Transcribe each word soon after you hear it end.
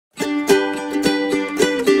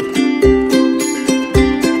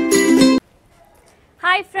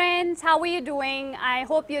friends, how are you doing? I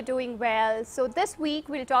hope you're doing well. So this week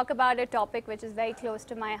we'll talk about a topic which is very close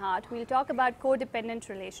to my heart. We'll talk about codependent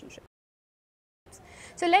relationships.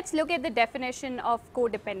 So let's look at the definition of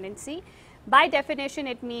codependency. By definition,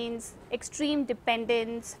 it means extreme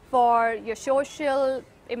dependence for your social,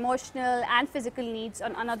 emotional and physical needs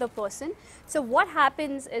on another person. So what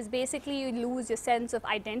happens is basically you lose your sense of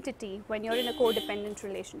identity when you're in a codependent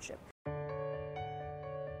relationship.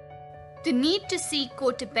 The need to seek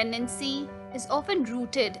codependency is often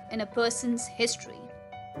rooted in a person's history.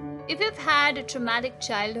 If we've had a traumatic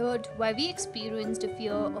childhood where we experienced a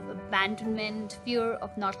fear of abandonment, fear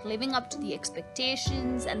of not living up to the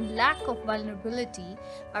expectations, and lack of vulnerability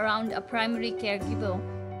around a primary caregiver,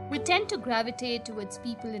 we tend to gravitate towards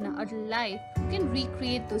people in our adult life who can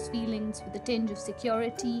recreate those feelings with a tinge of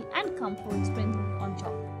security and comfort sprinkled on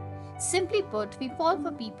top. Simply put, we fall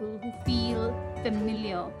for people who feel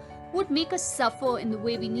familiar, who would make us suffer in the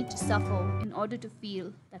way we need to suffer in order to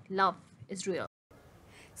feel that love is real.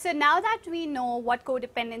 So now that we know what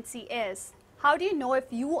codependency is, how do you know if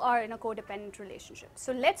you are in a codependent relationship?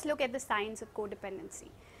 So let's look at the signs of codependency.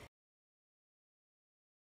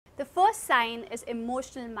 The first sign is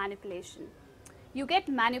emotional manipulation. You get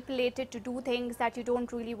manipulated to do things that you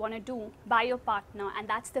don't really want to do by your partner, and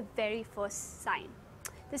that's the very first sign.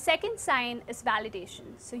 The second sign is validation.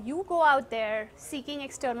 So you go out there seeking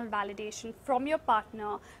external validation from your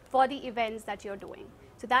partner for the events that you're doing.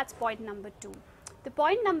 So that's point number 2. The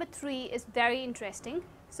point number 3 is very interesting.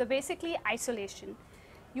 So basically isolation.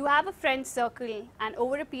 You have a friend circle and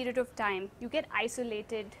over a period of time you get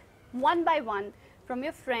isolated one by one from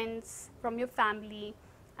your friends, from your family,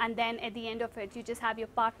 and then at the end of it you just have your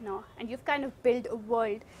partner and you've kind of built a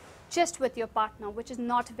world just with your partner, which is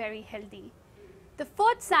not very healthy. The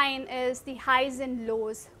fourth sign is the highs and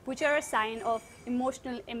lows, which are a sign of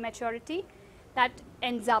emotional immaturity that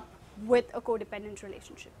ends up with a codependent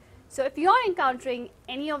relationship. So if you're encountering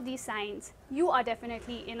any of these signs, you are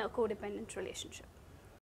definitely in a codependent relationship.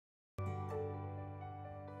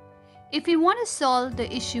 If we want to solve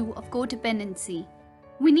the issue of codependency,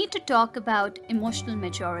 we need to talk about emotional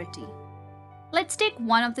maturity. Let's take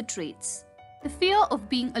one of the traits, the fear of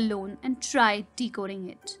being alone, and try decoding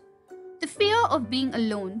it. The fear of being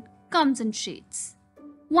alone comes in shades.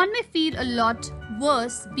 One may feel a lot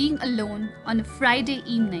worse being alone on a Friday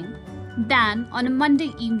evening than on a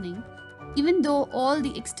Monday evening, even though all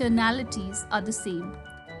the externalities are the same.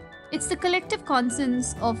 It's the collective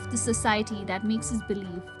conscience of the society that makes us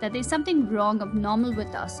believe that there's something wrong, abnormal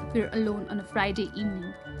with us if we're alone on a Friday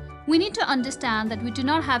evening. We need to understand that we do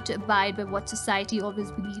not have to abide by what society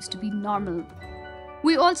always believes to be normal.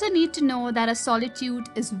 We also need to know that our solitude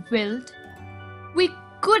is willed. We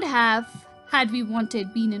could have, had we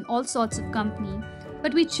wanted, been in all sorts of company,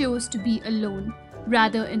 but we chose to be alone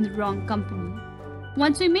rather in the wrong company.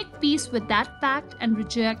 Once we make peace with that fact and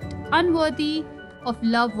reject unworthy of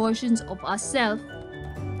love versions of ourselves,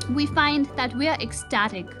 we find that we are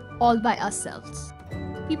ecstatic all by ourselves.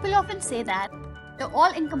 People often say that the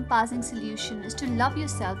all-encompassing solution is to love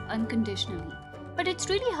yourself unconditionally. But it's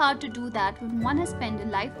really hard to do that when one has spent a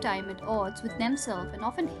lifetime at odds with themselves and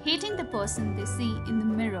often hating the person they see in the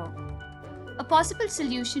mirror. A possible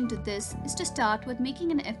solution to this is to start with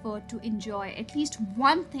making an effort to enjoy at least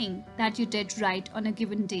one thing that you did right on a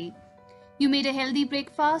given day. You made a healthy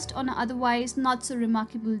breakfast on an otherwise not so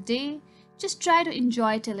remarkable day. Just try to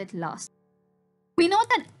enjoy till it lasts. We know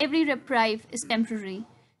that every reprieve is temporary.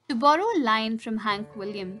 To borrow a line from Hank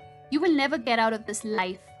Williams, you will never get out of this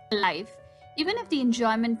life alive. Even if the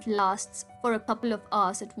enjoyment lasts for a couple of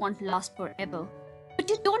hours, it won't last forever. But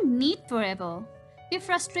you don't need forever. We're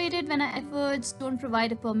frustrated when our efforts don't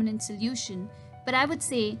provide a permanent solution, but I would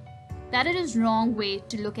say that it is the wrong way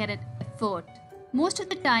to look at it effort. Most of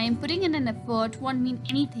the time, putting in an effort won't mean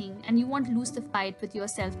anything and you won't lose the fight with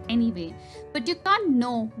yourself anyway. But you can't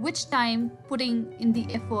know which time putting in the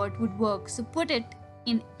effort would work, so put it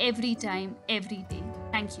in every time, every day.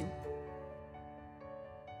 Thank you.